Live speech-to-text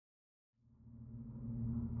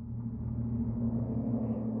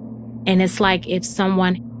And it's like if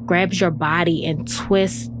someone grabs your body and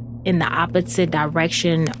twists in the opposite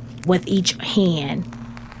direction with each hand.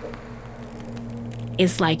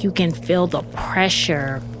 It's like you can feel the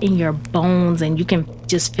pressure in your bones and you can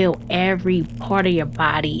just feel every part of your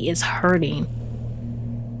body is hurting.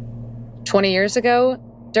 20 years ago,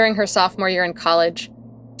 during her sophomore year in college,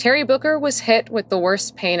 Terry Booker was hit with the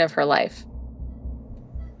worst pain of her life.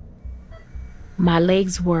 My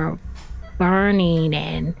legs were burning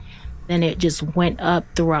and then it just went up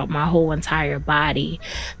throughout my whole entire body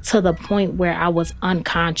to the point where I was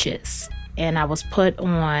unconscious and I was put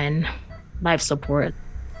on life support.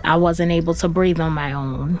 I wasn't able to breathe on my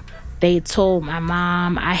own. They told my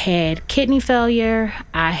mom I had kidney failure,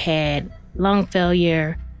 I had lung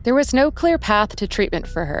failure. There was no clear path to treatment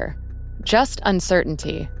for her, just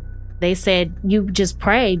uncertainty. They said, you just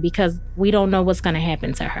pray because we don't know what's going to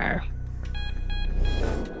happen to her.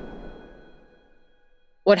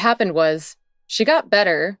 What happened was, she got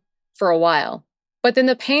better for a while, but then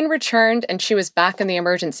the pain returned and she was back in the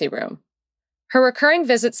emergency room. Her recurring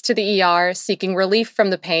visits to the ER seeking relief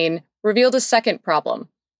from the pain revealed a second problem.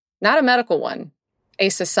 Not a medical one, a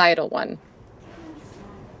societal one.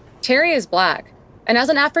 Terry is Black, and as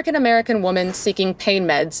an African-American woman seeking pain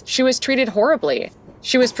meds, she was treated horribly.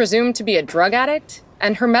 She was presumed to be a drug addict,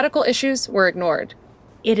 and her medical issues were ignored.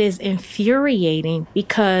 It is infuriating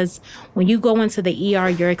because when you go into the ER,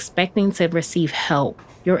 you're expecting to receive help.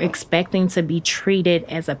 You're expecting to be treated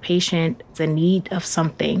as a patient in need of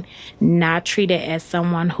something, not treated as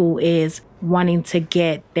someone who is wanting to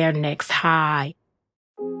get their next high.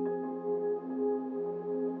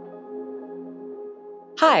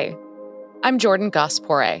 Hi, I'm Jordan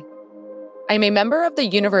Gospore. I'm a member of the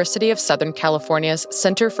University of Southern California's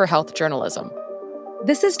Center for Health Journalism.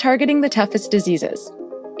 This is Targeting the Toughest Diseases,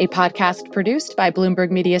 a podcast produced by Bloomberg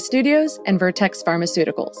Media Studios and Vertex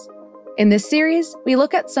Pharmaceuticals. In this series, we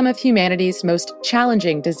look at some of humanity's most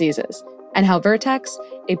challenging diseases and how Vertex,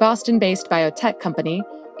 a Boston-based biotech company,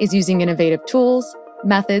 is using innovative tools,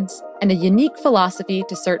 methods, and a unique philosophy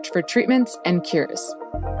to search for treatments and cures.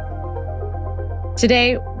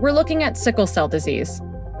 Today, we're looking at sickle cell disease,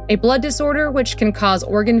 a blood disorder which can cause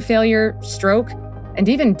organ failure, stroke, and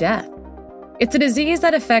even death. It's a disease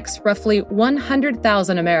that affects roughly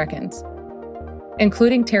 100,000 Americans,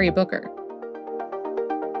 including Terry Booker.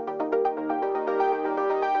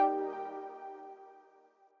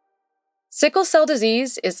 Sickle cell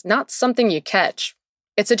disease is not something you catch.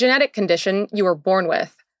 It's a genetic condition you were born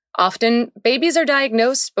with. Often, babies are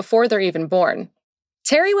diagnosed before they're even born.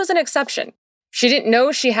 Terry was an exception. She didn't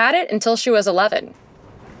know she had it until she was 11.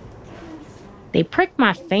 They pricked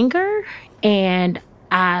my finger, and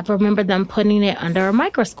I remember them putting it under a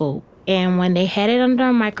microscope. And when they had it under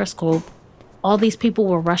a microscope, all these people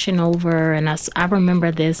were rushing over, and I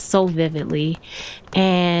remember this so vividly.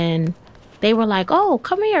 And they were like, oh,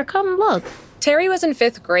 come here, come look. Terry was in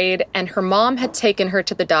 5th grade, and her mom had taken her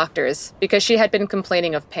to the doctors because she had been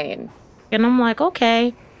complaining of pain. And I'm like,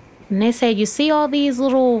 okay. And they said, you see all these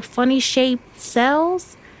little funny shaped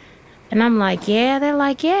cells? And I'm like, yeah. They're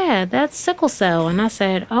like, yeah, that's sickle cell. And I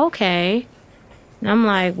said, okay. And I'm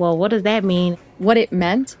like, well, what does that mean? What it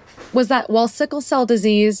meant was that while sickle cell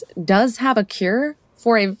disease does have a cure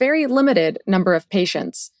for a very limited number of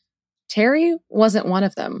patients, Terry wasn't one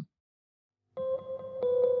of them.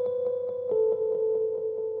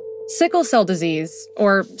 Sickle cell disease,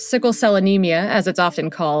 or sickle cell anemia as it's often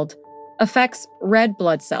called, affects red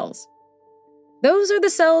blood cells. Those are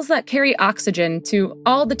the cells that carry oxygen to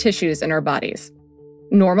all the tissues in our bodies.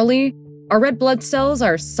 Normally, our red blood cells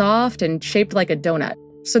are soft and shaped like a donut,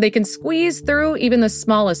 so they can squeeze through even the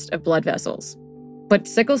smallest of blood vessels. But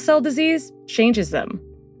sickle cell disease changes them.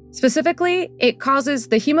 Specifically, it causes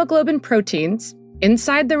the hemoglobin proteins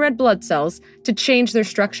inside the red blood cells to change their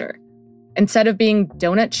structure. Instead of being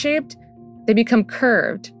donut-shaped, they become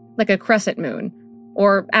curved, like a crescent moon,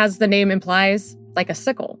 or, as the name implies, like a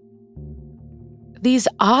sickle. These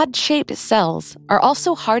odd-shaped cells are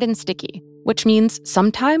also hard and sticky, which means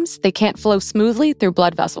sometimes they can't flow smoothly through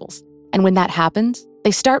blood vessels. And when that happens,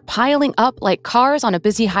 they start piling up like cars on a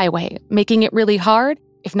busy highway, making it really hard,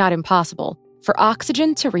 if not impossible, for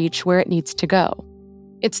oxygen to reach where it needs to go.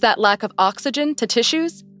 It's that lack of oxygen to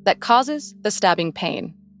tissues that causes the stabbing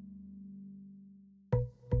pain.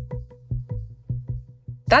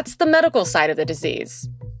 That's the medical side of the disease.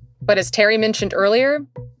 But as Terry mentioned earlier,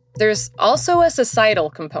 there's also a societal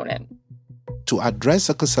component. To address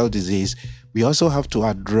sickle cell disease, we also have to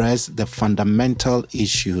address the fundamental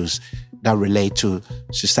issues that relate to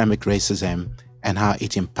systemic racism and how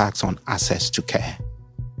it impacts on access to care.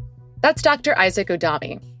 That's Dr. Isaac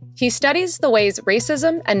Udami. He studies the ways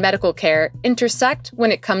racism and medical care intersect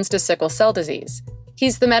when it comes to sickle cell disease.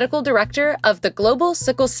 He's the medical director of the Global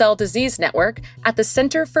Sickle Cell Disease Network at the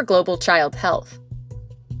Center for Global Child Health.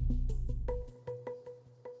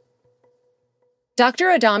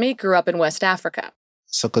 Dr. Adami grew up in West Africa.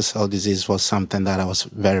 Sickle cell disease was something that I was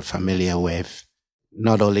very familiar with.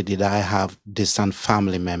 Not only did I have distant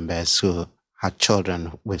family members who had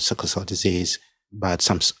children with sickle cell disease, but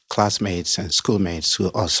some classmates and schoolmates who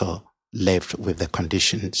also lived with the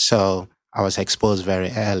condition. So I was exposed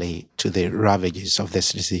very early to the ravages of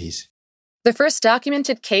this disease. The first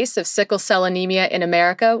documented case of sickle cell anemia in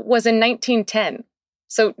America was in 1910,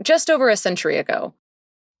 so just over a century ago.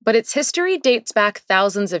 But its history dates back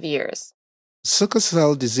thousands of years. Sickle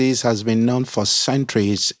cell disease has been known for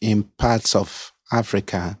centuries in parts of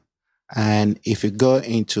Africa. And if you go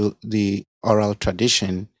into the oral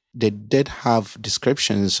tradition, they did have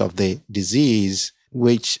descriptions of the disease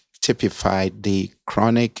which typified the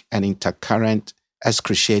chronic and intercurrent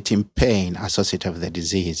excruciating pain associated with the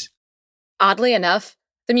disease. Oddly enough,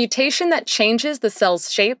 the mutation that changes the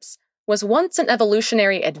cell's shapes was once an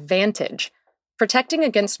evolutionary advantage, protecting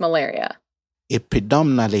against malaria. It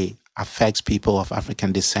predominantly affects people of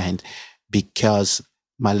African descent because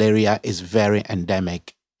malaria is very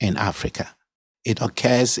endemic in Africa. It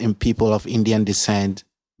occurs in people of Indian descent,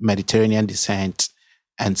 Mediterranean descent,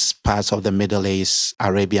 and parts of the Middle East,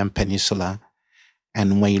 Arabian Peninsula.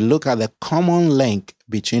 And when you look at the common link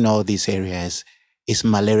between all these areas, is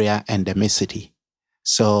malaria endemicity.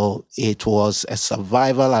 So it was a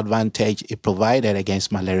survival advantage it provided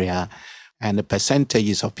against malaria, and the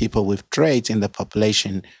percentages of people with traits in the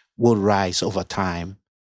population would rise over time.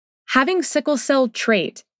 Having sickle cell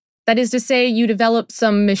trait, that is to say, you develop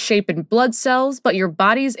some misshapen blood cells, but your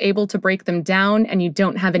body's able to break them down and you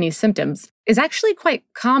don't have any symptoms, is actually quite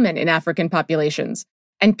common in African populations,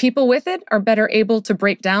 and people with it are better able to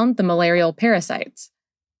break down the malarial parasites.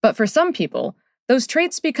 But for some people, those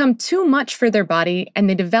traits become too much for their body and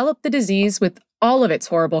they develop the disease with all of its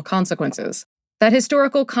horrible consequences. That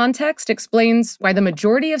historical context explains why the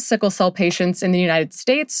majority of sickle cell patients in the United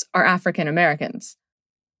States are African Americans.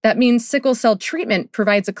 That means sickle cell treatment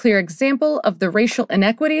provides a clear example of the racial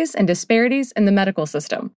inequities and disparities in the medical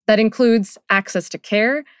system. That includes access to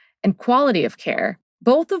care and quality of care,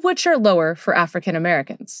 both of which are lower for African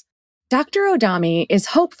Americans. Dr. Odami is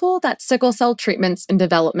hopeful that sickle cell treatments in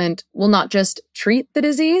development will not just treat the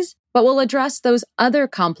disease, but will address those other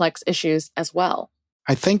complex issues as well.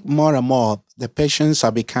 I think more and more the patients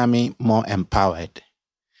are becoming more empowered.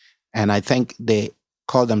 And I think they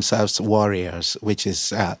call themselves warriors, which is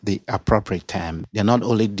the appropriate term. They're not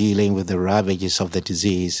only dealing with the ravages of the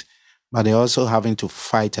disease, but they're also having to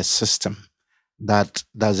fight a system that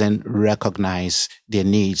doesn't recognize their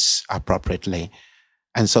needs appropriately.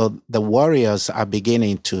 And so the warriors are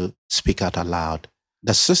beginning to speak out aloud.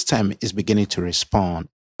 The system is beginning to respond.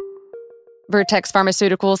 Vertex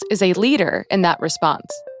Pharmaceuticals is a leader in that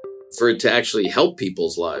response. For it to actually help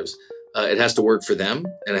people's lives, it has to work for them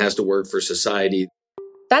and it has to work for society.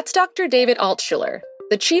 That's Dr. David Altschuler,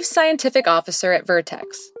 the Chief Scientific Officer at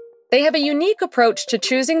Vertex. They have a unique approach to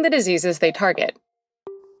choosing the diseases they target.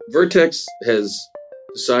 Vertex has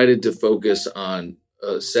decided to focus on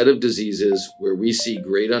a set of diseases where we see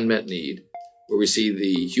great unmet need, where we see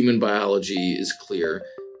the human biology is clear,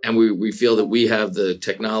 and we feel that we have the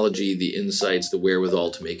technology, the insights, the wherewithal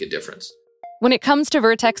to make a difference. When it comes to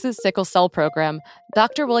Vertex's sickle cell program,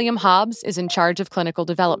 Dr. William Hobbs is in charge of clinical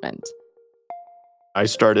development. I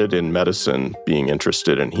started in medicine being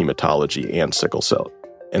interested in hematology and sickle cell.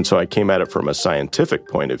 And so I came at it from a scientific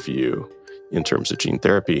point of view in terms of gene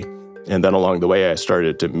therapy. And then along the way, I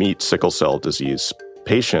started to meet sickle cell disease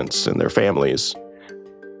patients and their families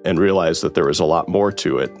and realized that there was a lot more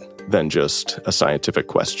to it than just a scientific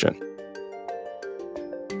question.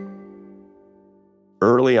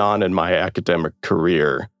 Early on in my academic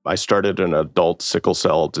career, I started an adult sickle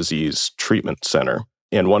cell disease treatment center.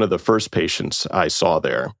 And one of the first patients I saw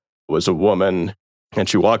there was a woman, and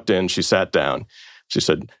she walked in, she sat down. She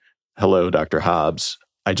said, "Hello, Dr. Hobbs.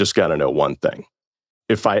 I just got to know one thing.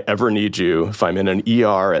 If I ever need you, if I'm in an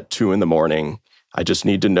ER at 2 a.m, I just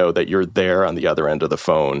need to know that you're there on the other end of the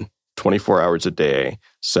phone, 24 hours a day,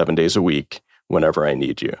 7 days a week, whenever I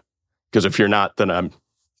need you. Because if you're not, then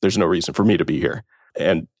there's no reason for me to be here."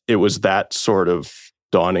 And it was that sort of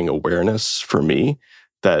dawning awareness for me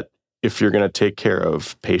that if you're going to take care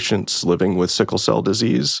of patients living with sickle cell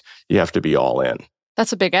disease, you have to be all in.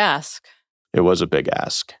 That's a big ask. It was a big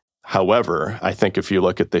ask. However, I think if you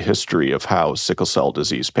look at the history of how sickle cell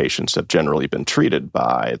disease patients have generally been treated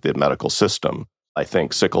by the medical system, I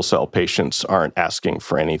think sickle cell patients aren't asking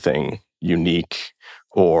for anything unique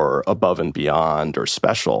or above and beyond or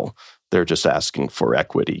special. They're just asking for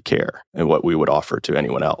equity care and what we would offer to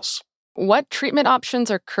anyone else. What treatment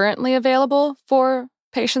options are currently available for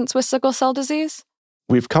patients with sickle cell disease?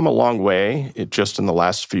 We've come a long way just in the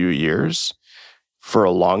last few years. For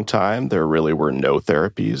a long time, there really were no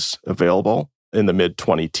therapies available. In the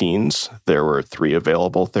mid-2010s, there were 3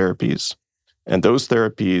 available therapies. And those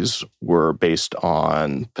therapies were based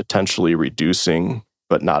on potentially reducing,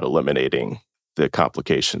 but not eliminating, the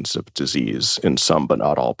complications of disease in some but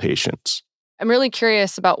not all patients. I'm really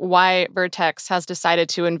curious about why Vertex has decided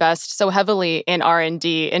to invest so heavily in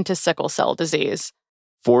R&D into sickle cell disease.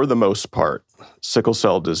 For the most part, sickle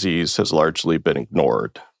cell disease has largely been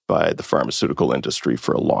ignored by the pharmaceutical industry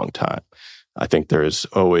for a long time. I think there has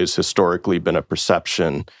always historically been a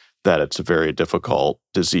perception that it's a very difficult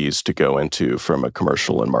disease to go into from a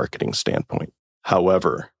commercial and marketing standpoint.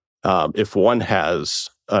 However, if one has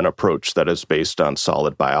an approach that is based on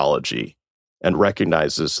solid biology and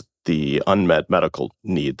recognizes the unmet medical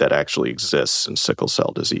need that actually exists in sickle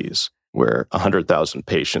cell disease, where 100,000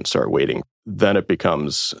 patients are waiting, then it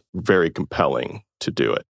becomes very compelling to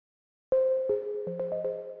do it.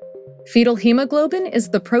 Fetal hemoglobin is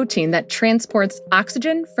the protein that transports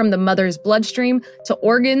oxygen from the mother's bloodstream to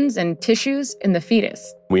organs and tissues in the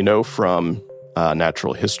fetus. We know from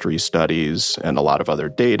natural history studies and a lot of other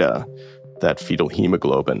data that fetal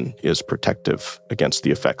hemoglobin is protective against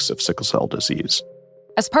the effects of sickle cell disease.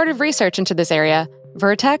 As part of research into this area,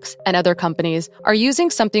 Vertex and other companies are using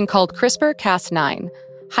something called CRISPR-Cas9,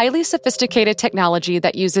 highly sophisticated technology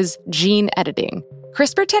that uses gene editing.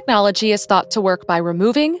 CRISPR technology is thought to work by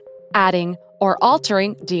removing, adding, or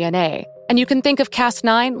altering DNA. And you can think of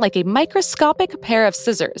Cas9 like a microscopic pair of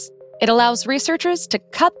scissors. It allows researchers to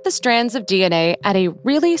cut the strands of DNA at a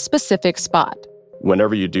really specific spot.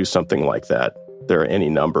 Whenever you do something like that, there are any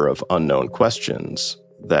number of unknown questions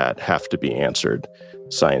that have to be answered,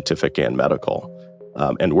 scientific and medical.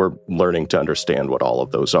 And we're learning to understand what all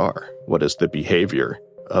of those are. What is the behavior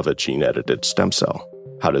of a gene-edited stem cell?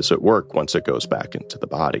 How does it work once it goes back into the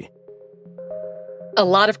body? A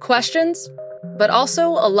lot of questions, but also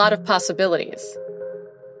a lot of possibilities.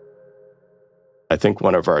 I think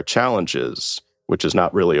one of our challenges, which is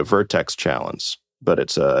not really a Vertex challenge, but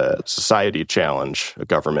it's a society challenge, a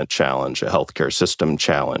government challenge, a healthcare system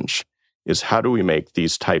challenge, is how do we make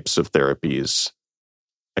these types of therapies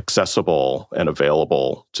accessible and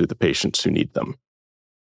available to the patients who need them?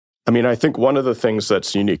 I mean, I think one of the things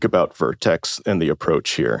that's unique about Vertex and the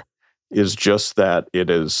approach here is just that it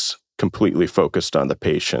is completely focused on the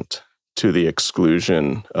patient to the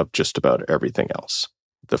exclusion of just about everything else.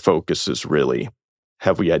 The focus is really,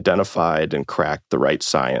 have we identified and cracked the right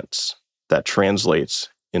science that translates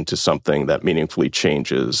into something that meaningfully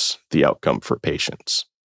changes the outcome for patients?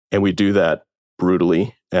 And we do that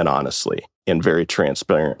brutally and honestly and very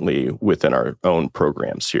transparently within our own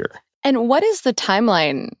programs here. And what is the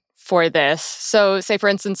timeline for this? So say, for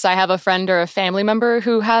instance, I have a friend or a family member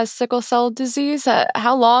who has sickle cell disease.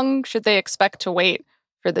 How long should they expect to wait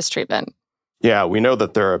for this treatment? Yeah, we know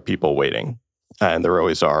that there are people waiting, and there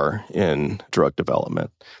always are in drug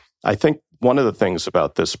development. I think one of the things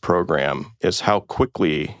about this program is how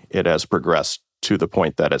quickly it has progressed to the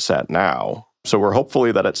point that it's at now. So we're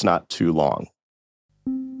hopefully that it's not too long.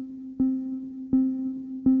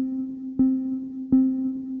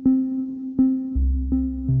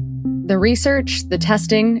 The research, the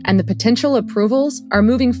testing, and the potential approvals are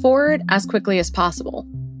moving forward as quickly as possible.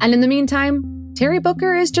 And in the meantime, Terry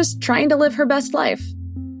Booker is just trying to live her best life.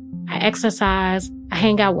 I exercise. I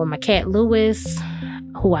hang out with my cat, Lewis,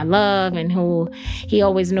 who I love and who he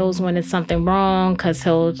always knows when it's something wrong because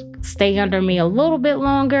he'll stay under me a little bit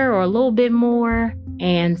longer or a little bit more.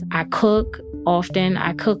 And I cook often.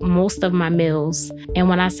 I cook most of my meals. And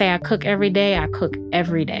when I say I cook every day, I cook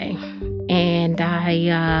every day. And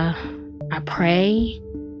I pray.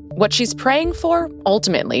 What she's praying for,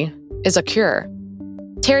 ultimately, is a cure.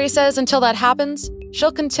 Terry says until that happens,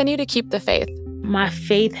 she'll continue to keep the faith. My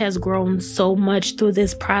faith has grown so much through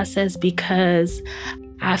this process because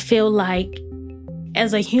I feel like,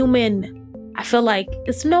 as a human, I feel like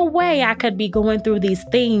it's no way I could be going through these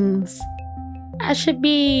things. I should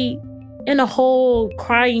be in a hole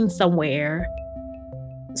crying somewhere.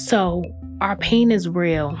 So our pain is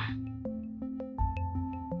real.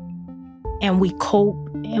 And we cope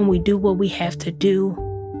and we do what we have to do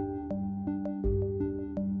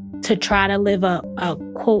to try to live a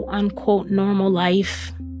quote unquote normal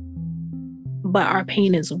life. But our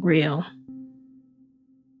pain is real.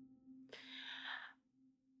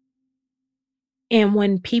 And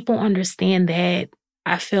when people understand that,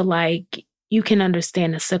 I feel like you can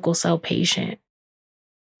understand a sickle cell patient.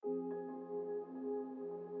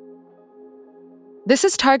 This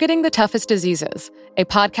is Targeting the Toughest Diseases, a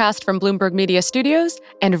podcast from Bloomberg Media Studios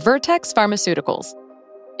and Vertex Pharmaceuticals.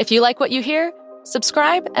 If you like what you hear,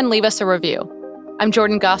 subscribe and leave us a review. I'm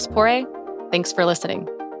Jordan Goss-Poré. Thanks for listening.